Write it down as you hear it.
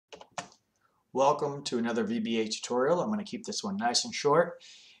Welcome to another VBA tutorial. I'm going to keep this one nice and short.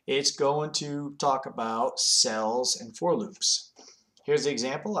 It's going to talk about cells and for loops. Here's the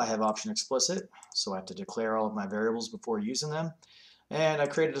example. I have option explicit, so I have to declare all of my variables before using them. And I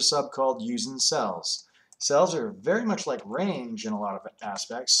created a sub called using cells. Cells are very much like range in a lot of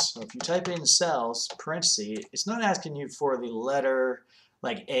aspects. So if you type in cells, parentheses, it's not asking you for the letter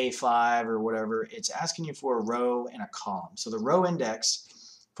like A5 or whatever. It's asking you for a row and a column. So the row index,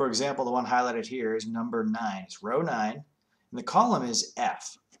 for example, the one highlighted here is number 9. It's row 9, and the column is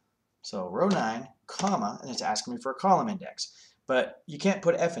F. So row 9, comma, and it's asking me for a column index. But you can't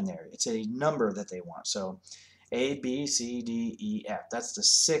put F in there. It's a number that they want. So A, B, C, D, E, F. That's the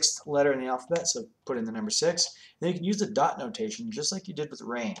 6th letter in the alphabet, so put in the number 6. Then you can use the dot notation just like you did with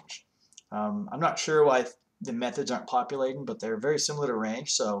range. I'm not sure why the methods aren't populating, but they're very similar to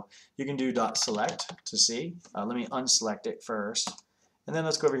range. So you can do dot select to see. Let me unselect it first. And then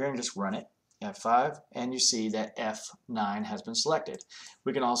let's go over here and just run it, F5, and you see that F9 has been selected.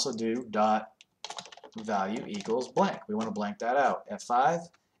 We can also do dot value equals blank. We want to blank that out, F5,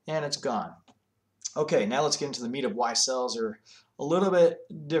 and it's gone. Okay, now let's get into the meat of why cells are a little bit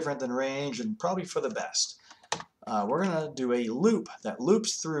different than range and probably for the best. We're going to do a loop that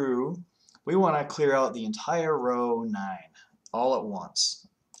loops through. We want to clear out the entire row 9 all at once,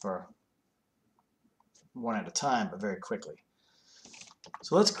 or one at a time, but very quickly.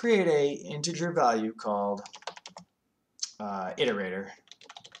 So let's create a integer value called Iterator.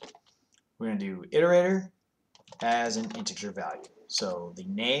 We're going to do Iterator as an integer value. So the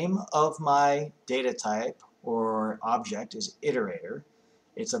name of my data type or object is Iterator.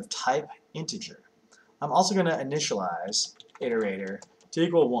 It's of type integer. I'm also going to initialize Iterator to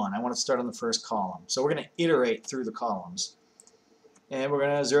equal 1. I want to start on the first column. So we're going to iterate through the columns. And we're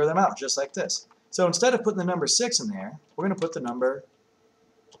going to zero them out just like this. So instead of putting the number 6 in there, we're going to put the number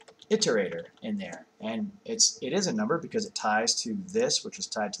Iterator in there, and it is a number because it ties to this, which is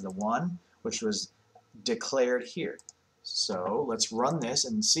tied to the 1, which was declared here. So let's run this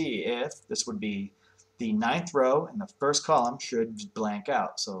and see if this would be the 9th row, and the first column should blank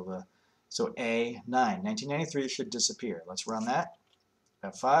out. So A9, 1993 should disappear. Let's run that,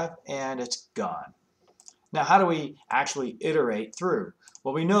 F5, and it's gone. Now how do we actually iterate through?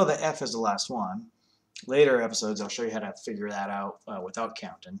 Well, we know that F is the last one. Later episodes I'll show you how to figure that out without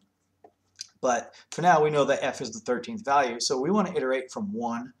counting. But for now, we know that F is the 13th value, so we want to iterate from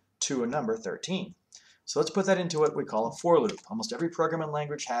 1 to a number 13. So let's put that into what we call a for loop. Almost every programming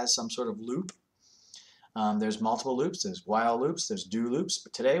language has some sort of loop. There's multiple loops, there's while loops, there's do loops,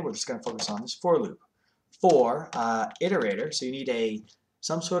 but today we're just going to focus on this for loop. For iterator, so you need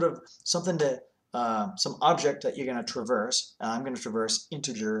some object that you're going to traverse. I'm going to traverse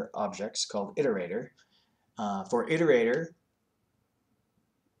integer objects called iterator. For iterator,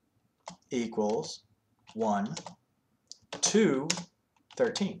 equals 1 to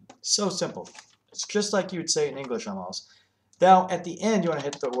 13. So simple. It's just like you would say in English almost. Now at the end you want to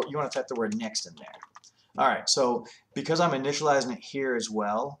type the word next in there. All right. So because I'm initializing it here as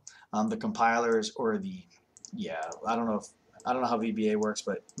well, the compilers or I don't know how VBA works,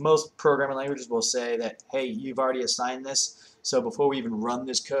 but most programming languages will say that, hey, you've already assigned this. So before we even run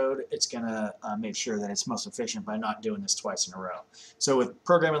this code, it's going to make sure that it's most efficient by not doing this twice in a row. So with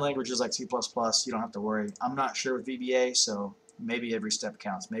programming languages like C++, you don't have to worry. I'm not sure with VBA, so maybe every step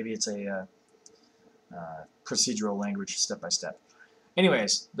counts. Maybe it's a procedural language step by step.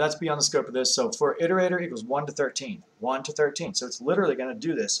 Anyways, that's beyond the scope of this. So for iterator equals 1 to 13. 1 to 13. So it's literally going to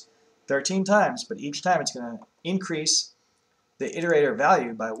do this 13 times, but each time it's going to increase the iterator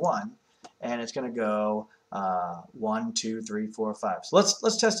value by 1, and it's going to go 1, 2, 3, 4, 5. So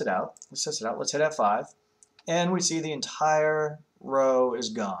let's test it out. Let's test it out. Let's hit F5, and we see the entire row is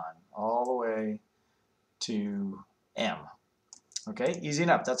gone all the way to M. Okay, easy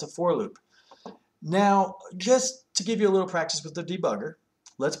enough. That's a for loop. Now, just to give you a little practice with the debugger,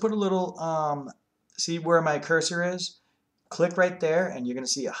 let's put a little. See where my cursor is? Click right there, and you're going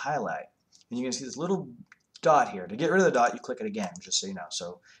to see a highlight, and you're going to see this little dot here. To get rid of the dot, you click it again, just so you know.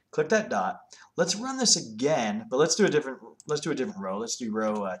 So click that dot. Let's run this again, but let's do a different row. Let's do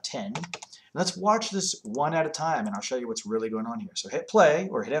row 10. And let's watch this one at a time, and I'll show you what's really going on here. So hit play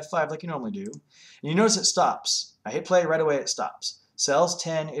or hit F5 like you normally do, and you notice it stops. I hit play right away, it stops. Cells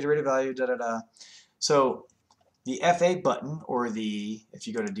 10, iterative value, da da da. So the F8 button, or if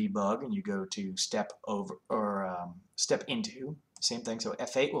you go to debug and you go to step over or step into. Same thing, so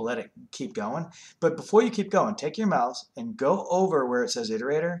F8 will let it keep going. But before you keep going, take your mouse and go over where it says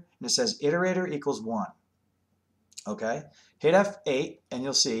iterator, and it says iterator equals 1. Okay? Hit F8, and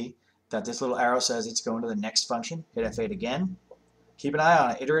you'll see that this little arrow says it's going to the next function. Hit F8 again. Keep an eye on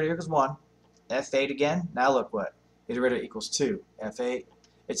it. Iterator equals 1. F8 again. Now look what? Iterator equals 2. F8.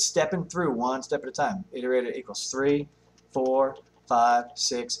 It's stepping through one step at a time. Iterator equals 3, 4, 5,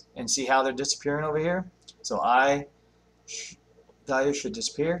 6. And see how they're disappearing over here? So I value should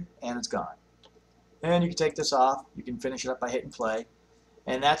disappear, and it's gone. And you can take this off. You can finish it up by hitting play.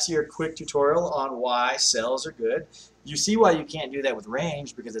 And that's your quick tutorial on why cells are good. You see why you can't do that with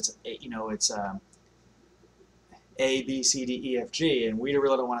range, because it's A, B, C, D, E, F, G, and we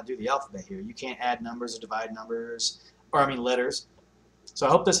really don't want to do the alphabet here. You can't add numbers or divide numbers, or letters. So I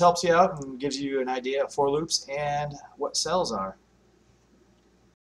hope this helps you out and gives you an idea of for loops and what cells are.